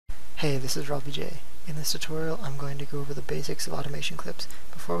Hey, this is RobiJay. In this tutorial, I'm going to go over the basics of automation clips.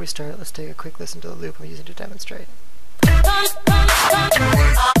 Before we start, let's take a quick listen to the loop I'm using to demonstrate.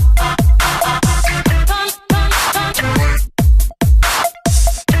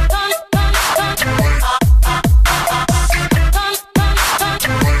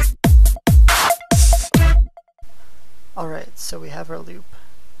 Alright, so we have our loop.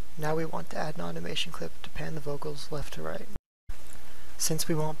 Now we want to add an automation clip to pan the vocals left to right. Since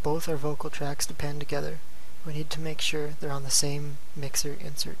we want both our vocal tracks to pan together, we need to make sure they're on the same mixer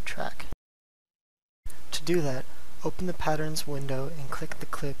insert track. To do that, open the Patterns window and click the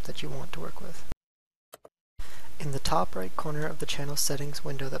clip that you want to work with. In the top right corner of the channel settings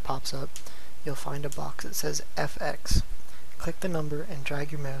window that pops up, you'll find a box that says FX. Click the number and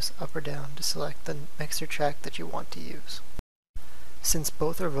drag your mouse up or down to select the mixer track that you want to use. Since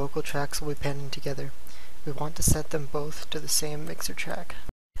both our vocal tracks will be panning together, we want to set them both to the same mixer track.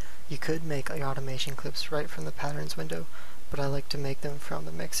 You could make your automation clips right from the Patterns window, but I like to make them from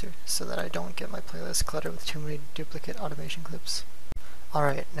the mixer so that I don't get my playlist cluttered with too many duplicate automation clips.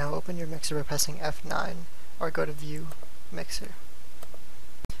 Alright, now open your mixer by pressing F9 or go to View, Mixer.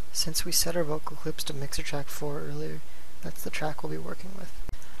 Since we set our vocal clips to mixer track 4 earlier, that's the track we'll be working with.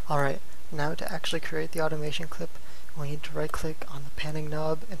 Alright, now to actually create the automation clip, we need to right click on the panning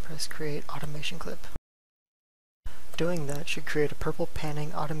knob and press Create Automation Clip. Doing that should create a purple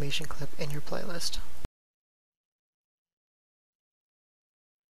panning automation clip in your playlist.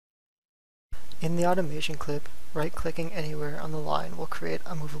 In the automation clip, right-clicking anywhere on the line will create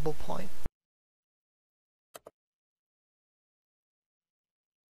a movable point.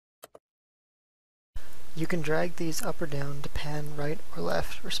 You can drag these up or down to pan right or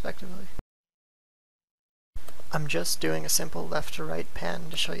left, respectively. I'm just doing a simple left to right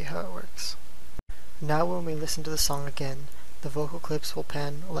pan to show you how it works. Now when we listen to the song again, the vocal clips will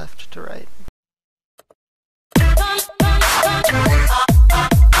pan left to right.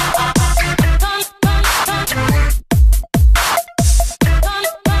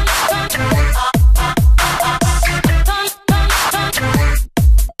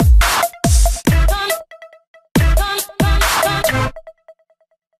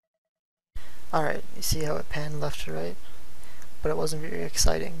 Alright, you see how it panned left to right? But it wasn't very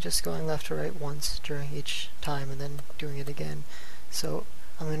exciting, just going left to right once during each time and then doing it again. So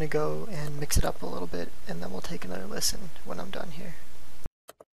I'm going to go and mix it up a little bit and then we'll take another listen when I'm done here.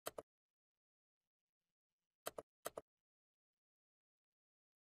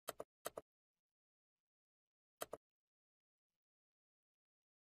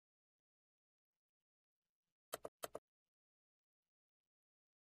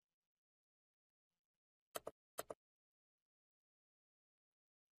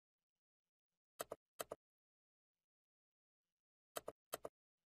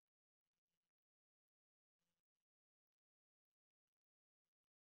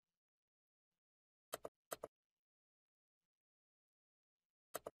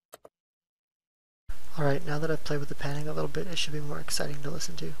 Alright, now that I've played with the panning a little bit, it should be more exciting to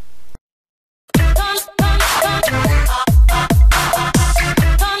listen to.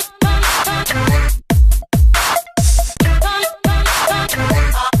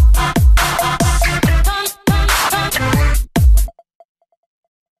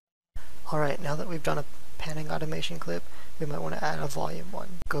 Alright, now that we've done a panning automation clip, we might want to add a volume one.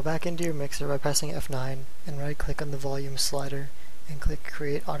 Go back into your mixer by pressing F9 and right click on the volume slider and click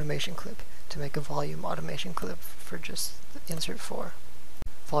Create Automation Clip to make a volume automation clip for just insert 4.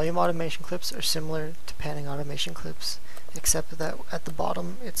 Volume automation clips are similar to panning automation clips, except that at the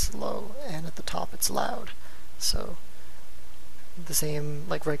bottom it's low and at the top it's loud. So the same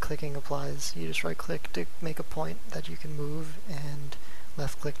like right clicking applies. You just right click to make a point that you can move and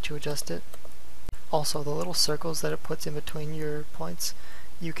left click to adjust it. Also, the little circles that it puts in between your points,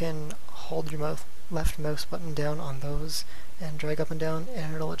 you can hold your left mouse button down on those and drag up and down,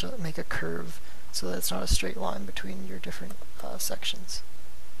 and it'll make a curve so that it's not a straight line between your different sections.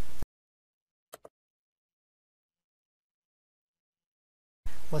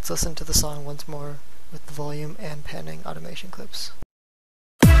 Let's listen to the song once more with the volume and panning automation clips.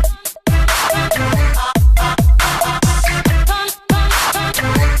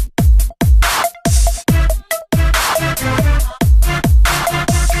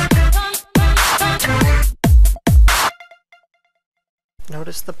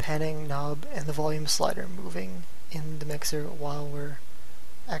 Notice the panning knob and the volume slider moving in the mixer while we're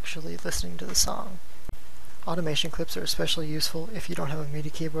actually listening to the song. Automation clips are especially useful if you don't have a MIDI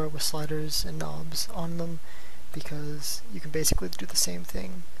keyboard with sliders and knobs on them, because you can basically do the same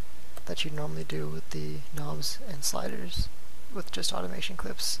thing that you normally do with the knobs and sliders. with just automation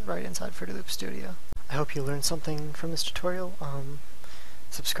clips right inside Fruity Loop Studio. I hope you learned something from this tutorial.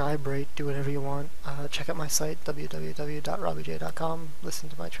 Subscribe, rate, do whatever you want. Check out my site, www.robijay.com. Listen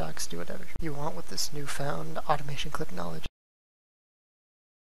to my tracks, do whatever you want with this newfound automation clip knowledge.